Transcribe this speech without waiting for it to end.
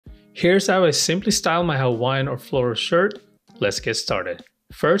Here's how I simply style my Hawaiian or floral shirt. Let's get started.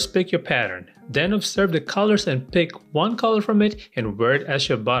 First, pick your pattern, then observe the colors and pick one color from it and wear it as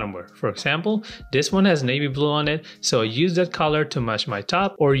your bottom wear. For example, this one has navy blue on it, so I use that color to match my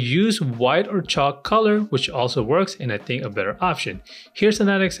top, or use white or chalk color, which also works and I think a better option. Here's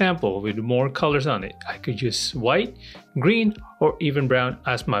another example with more colors on it. I could use white, green, or even brown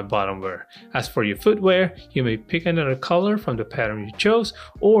as my bottom wear. As for your footwear, you may pick another color from the pattern you chose,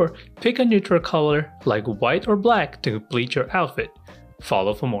 or pick a neutral color like white or black to complete your outfit.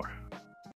 Follow for more.